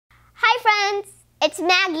friends, it's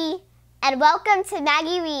Maggie, and welcome to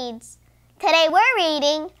Maggie Reads. Today we're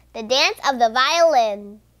reading The Dance of the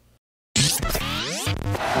Violin.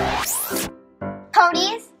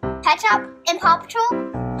 Ponies, Pet Shop, and Paw Patrol?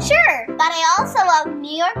 Sure, but I also love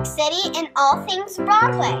New York City and all things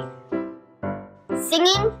Broadway.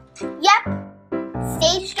 Singing? Yep.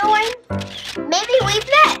 Stage dooring? Maybe we've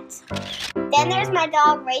met. Then there's my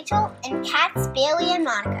dog Rachel and cats Bailey and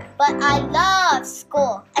Monica. But I love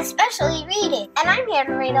school, especially reading, and I'm here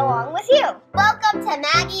to read along with you. Welcome to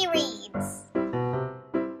Maggie Reads.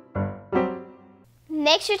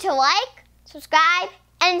 Make sure to like, subscribe,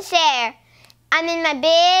 and share. I'm in my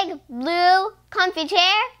big, blue, comfy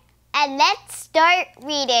chair, and let's start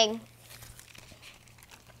reading.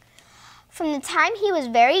 From the time he was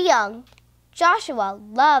very young, Joshua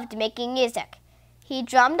loved making music. He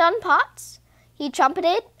drummed on pots. He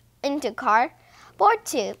trumpeted into cardboard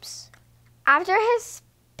tubes. After his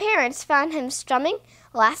parents found him strumming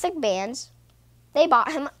elastic bands, they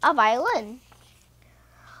bought him a violin.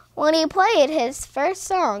 When he played his first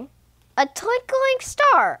song, a twinkling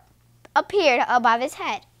star appeared above his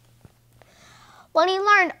head. When he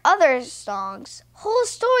learned other songs, whole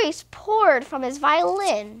stories poured from his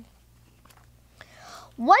violin.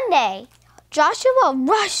 One day, Joshua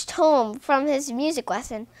rushed home from his music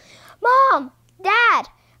lesson. "Mom, Dad,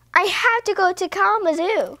 I have to go to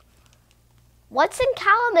Kalamazoo." "What's in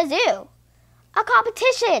Kalamazoo?" "A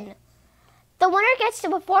competition. The winner gets to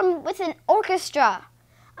perform with an orchestra.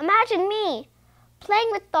 Imagine me playing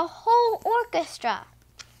with the whole orchestra."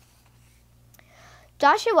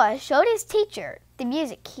 Joshua showed his teacher the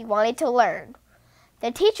music he wanted to learn.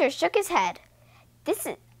 The teacher shook his head. "This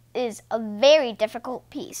is a very difficult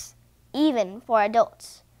piece, even for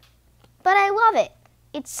adults. But I love it.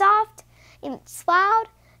 It's soft, and it's loud,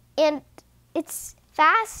 and it's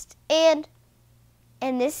fast, and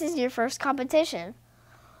this is your first competition.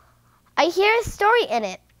 I hear a story in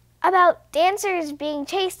it about dancers being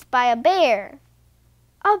chased by a bear."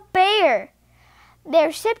 "A bear!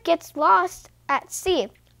 Their ship gets lost at sea.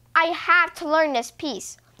 I have to learn this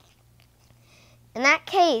piece." "In that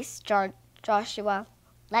case, Joshua,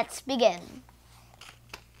 let's begin."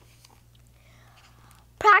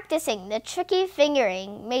 Practicing the tricky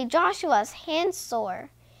fingering made Joshua's hands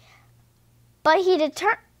sore, but he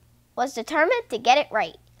was determined to get it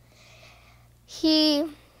right.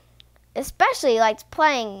 He especially liked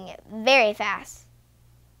playing it very fast.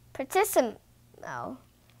 "Petricic,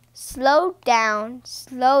 slow down,"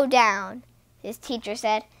 his teacher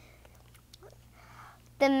said.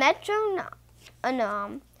 The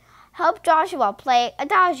metronome helped Joshua play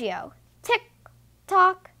adagio. Tick,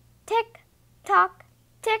 tock, tick, tock,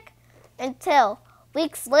 tick, until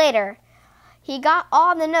weeks later he got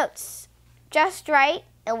all the notes just right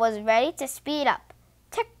and was ready to speed up.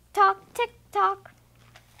 Tick tock, tick tock.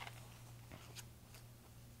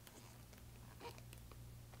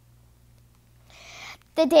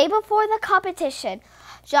 The day before the competition,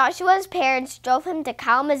 Joshua's parents drove him to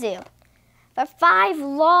Kalamazoo. For 5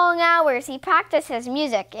 long hours he practiced his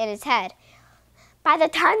music in his head. By the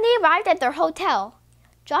time they arrived at their hotel,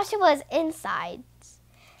 Joshua's insides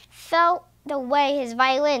felt the way his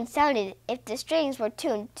violin sounded if the strings were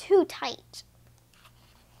tuned too tight.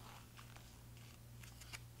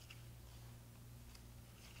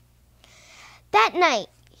 That night,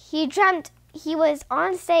 he dreamt he was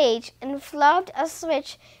on stage and flipped a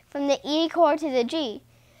switch from the E chord to the G.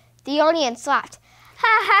 The audience laughed.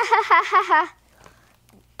 "Ha ha ha ha ha ha."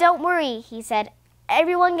 "Don't worry," he said.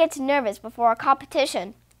 "Everyone gets nervous before a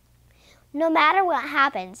competition." "No matter what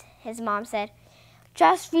happens," his mom said,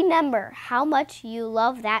 "just remember how much you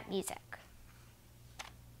love that music."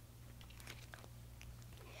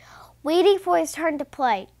 Waiting for his turn to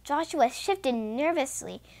play, Joshua shifted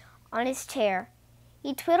nervously on his chair.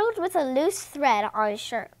 He twiddled with a loose thread on his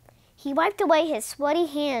shirt. He wiped away his sweaty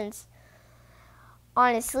hands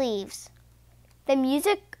on his sleeves. The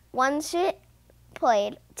music, once it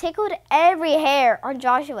played, tickled every hair on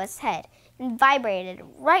Joshua's head and vibrated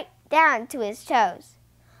right down to his toes.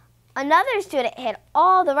 Another student hit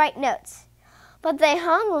all the right notes, but they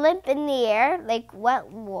hung limp in the air like wet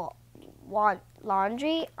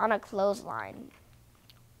laundry on a clothesline.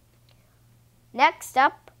 Next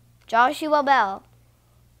up, Joshua Bell.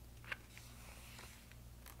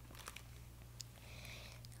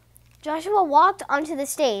 Joshua walked onto the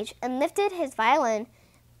stage and lifted his violin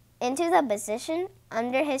into the position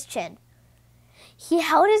under his chin. He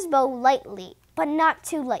held his bow lightly, but not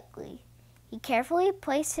too lightly. He carefully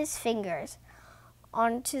placed his fingers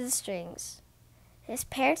onto the strings. His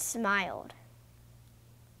parents smiled.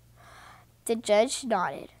 The judge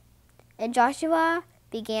nodded, and Joshua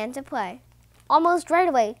began to play. Almost right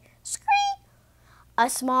away, scream! A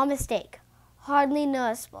small mistake, hardly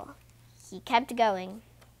noticeable. He kept going.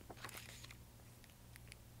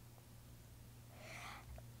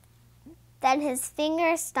 Then his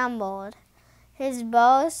fingers stumbled. His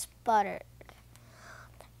bow sputtered.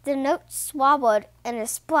 The note swabbled, and a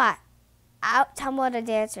splat. Out tumbled a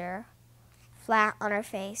dancer, flat on her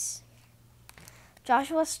face.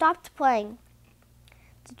 Joshua stopped playing.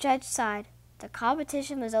 The judge sighed. The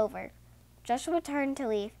competition was over. Joshua turned to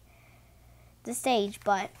leave the stage,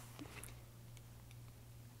 but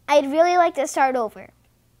I'd really like to start over.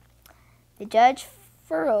 The judge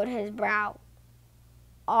furrowed his brow.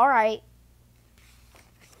 All right.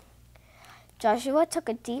 Joshua took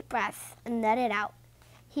a deep breath and let it out.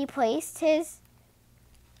 He placed his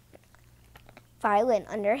violin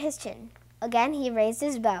under his chin. Again, he raised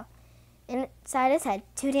his bow. Inside his head,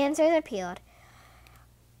 2 dancers appeared,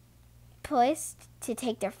 poised to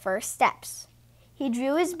take their first steps. He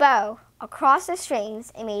drew his bow across the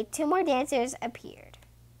strings and made 2 more dancers appear.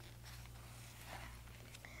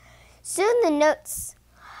 Soon the notes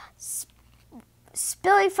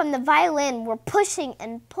spilling from the violin were pushing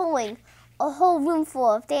and pulling a whole room full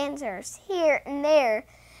of dancers, here and there,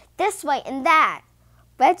 this way and that.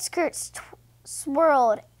 Red skirts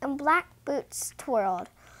swirled and black boots twirled.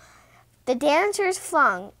 The dancers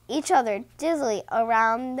flung each other dizzily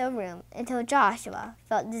around the room until Joshua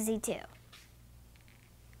felt dizzy too.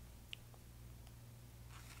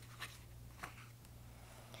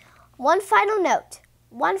 One final note,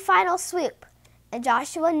 one final swoop, and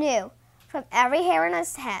Joshua knew from every hair on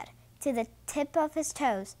his head to the tip of his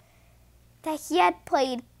toes that he had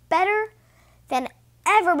played better than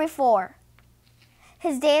ever before.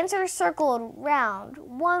 His dancers circled round,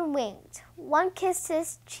 one winked, one kissed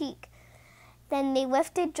his cheek. Then they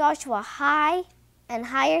lifted Joshua high and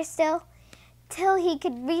higher still, till he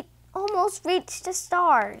could almost reach the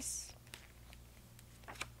stars.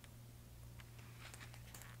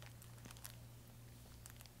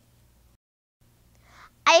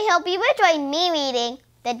 I hope you enjoyed me reading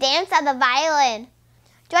The Dance of the Violin.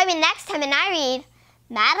 Join me next time when I read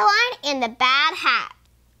Madeline and the Bad Hat.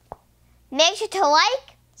 Make sure to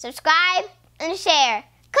like, subscribe, and share.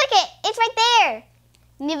 Click it, it's right there.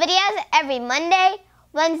 New videos every Monday,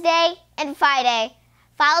 Wednesday, and Friday.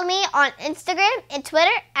 Follow me on Instagram and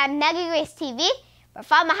Twitter at Maggie TV for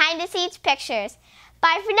fun behind the scenes pictures.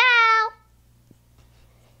 Bye for now.